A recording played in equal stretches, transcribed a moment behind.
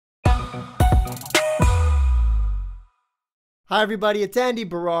Hi everybody, it's Andy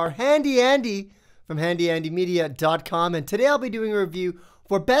Barrar, Handy Andy from handyandymedia.com, and today I'll be doing a review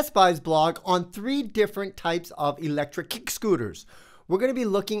for Best Buy's blog on 3 different types of electric kick scooters. We're going to be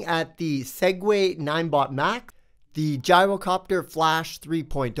looking at the Segway Ninebot Max, the Gyrocopter Flash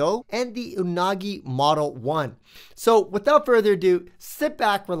 3.0, and the Unagi Model One. So without further ado, sit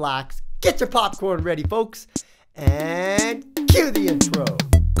back, relax, get your popcorn ready folks, and cue the intro.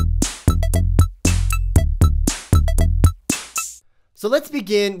 So let's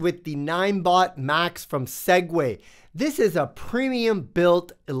begin with the Ninebot Max from Segway. This is a premium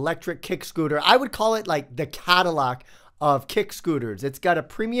built electric kick scooter. I would call it like the Cadillac of kick scooters. It's got a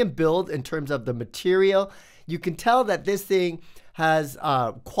premium build in terms of the material. You can tell that this thing has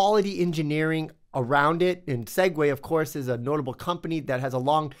quality engineering around it. And Segway, of course, is a notable company that has a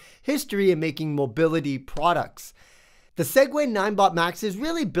long history in making mobility products. The Segway Ninebot Max is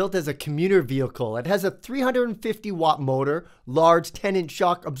really built as a commuter vehicle. It has a 350-watt motor, large 10-inch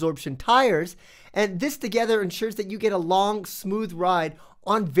shock absorption tires, and this together ensures that you get a long, smooth ride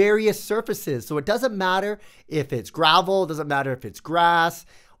on various surfaces. So it doesn't matter if it's gravel, it doesn't matter if it's grass,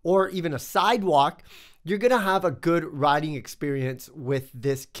 or even a sidewalk, you're gonna have a good riding experience with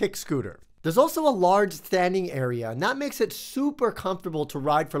this kick scooter. There's also a large standing area, and that makes it super comfortable to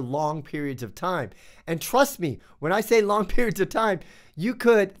ride for long periods of time. And trust me, when I say long periods of time, you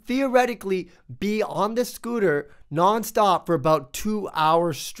could theoretically be on this scooter nonstop for about 2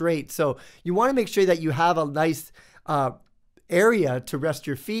 hours straight. So you want to make sure that you have a nice area to rest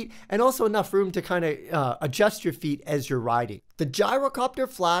your feet and also enough room to kind of adjust your feet as you're riding. The Gyrocopter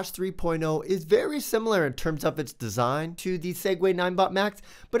Flash 3.0 is very similar in terms of its design to the Segway Ninebot Max,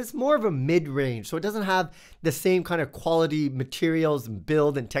 but it's more of a mid-range, so it doesn't have the same kind of quality materials and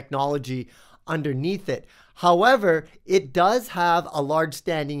build and technology underneath it. However, it does have a large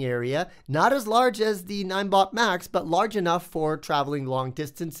standing area, not as large as the Ninebot Max, but large enough for traveling long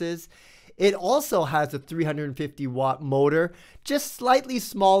distances. It also has a 350-watt motor, just slightly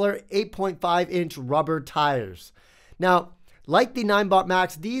smaller 8.5-inch rubber tires. Now, like the Ninebot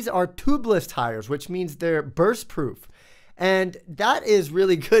Max, these are tubeless tires, which means they're burst proof. And that is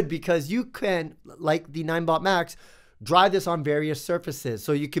really good because you can, like the Ninebot Max, drive this on various surfaces.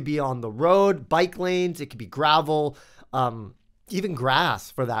 So you could be on the road, bike lanes, it could be gravel, even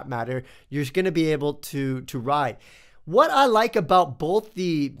grass for that matter. You're going to be able to ride. What I like about both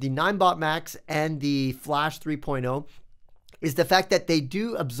the Ninebot Max and the Flash 3.0 is the fact that they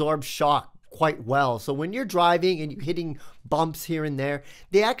do absorb shock quite well. So when you're driving and you're hitting bumps here and there,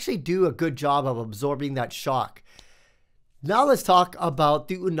 they actually do a good job of absorbing that shock. Now let's talk about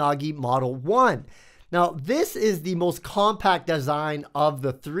the Unagi Model One. Now this is the most compact design of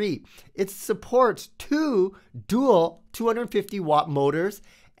the 3. It supports 2 dual 250-watt motors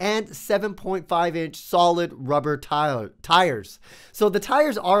and 7.5-inch solid rubber tires. So the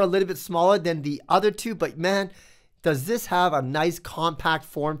tires are a little bit smaller than the other 2, but man, does this have a nice compact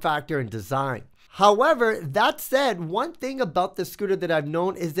form factor and design. However, that said, one thing about the scooter that I've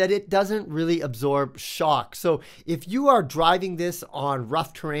known is that it doesn't really absorb shock. So if you are driving this on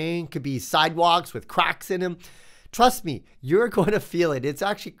rough terrain, could be sidewalks with cracks in them, trust me, you're going to feel it. It's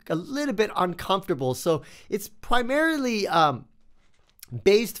actually a little bit uncomfortable. So it's primarily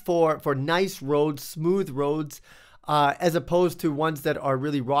based for nice roads, smooth roads, as opposed to ones that are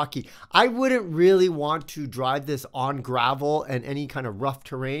really rocky. I wouldn't really want to drive this on gravel and any kind of rough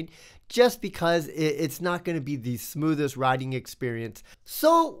terrain just because it's not going to be the smoothest riding experience.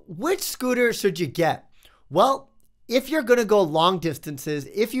 So which scooter should you get? Well, if you're going to go long distances,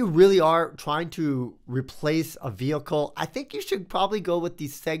 if you really are trying to replace a vehicle, I think you should probably go with the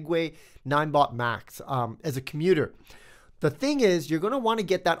Segway Ninebot Max as a commuter. The thing is, you're going to want to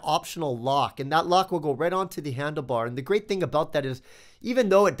get that optional lock, and that lock will go right onto the handlebar. And the great thing about that is, even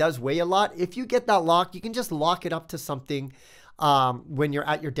though it does weigh a lot, if you get that lock, you can just lock it up to something when you're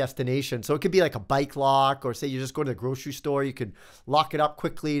at your destination. So it could be like a bike lock, or say you just go to the grocery store, you could lock it up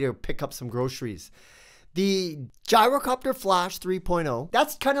quickly to pick up some groceries. The Gyrocopter Flash 3.0,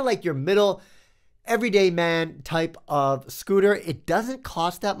 that's kind of like your middle everyday man type of scooter. It doesn't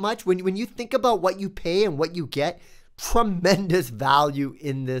cost that much. When you think about what you pay and what you get, tremendous value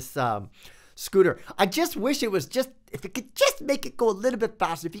in this scooter. I just wish it was if it could just make it go a little bit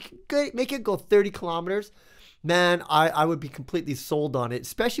faster. If you could make it go 30 kilometers, man, I would be completely sold on it,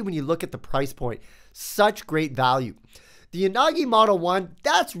 especially when you look at the price point. Such great value. The Unagi Model One,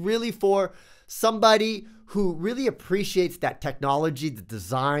 that's really for somebody who really appreciates that technology, the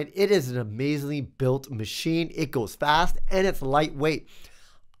design. It is an amazingly built machine. It goes fast and it's lightweight.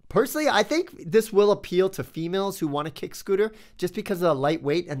 Personally, I think this will appeal to females who want a kick scooter just because of the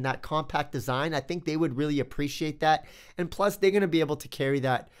lightweight and that compact design. I think they would really appreciate that. And plus, they're going to be able to carry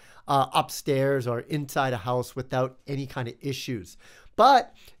that upstairs or inside a house without any kind of issues.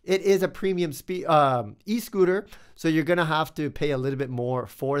 But it is a premium e-scooter, so you're going to have to pay a little bit more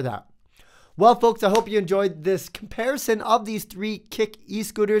for that. Well, folks, I hope you enjoyed this comparison of these 3 kick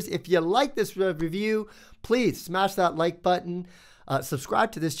e-scooters. If you like this review, please smash that like button.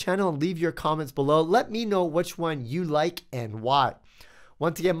 Subscribe to this channel and leave your comments below. Let me know which one you like and why.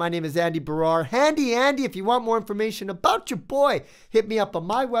 Once again, my name is Andy Barrar. Handy Andy, if you want more information about your boy, hit me up on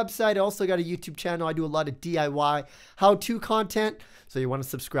my website. I also got a YouTube channel. I do a lot of DIY how-to content, so you want to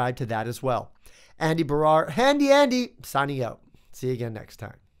subscribe to that as well. Andy Barrar, Handy Andy, signing out. See you again next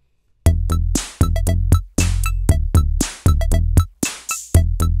time.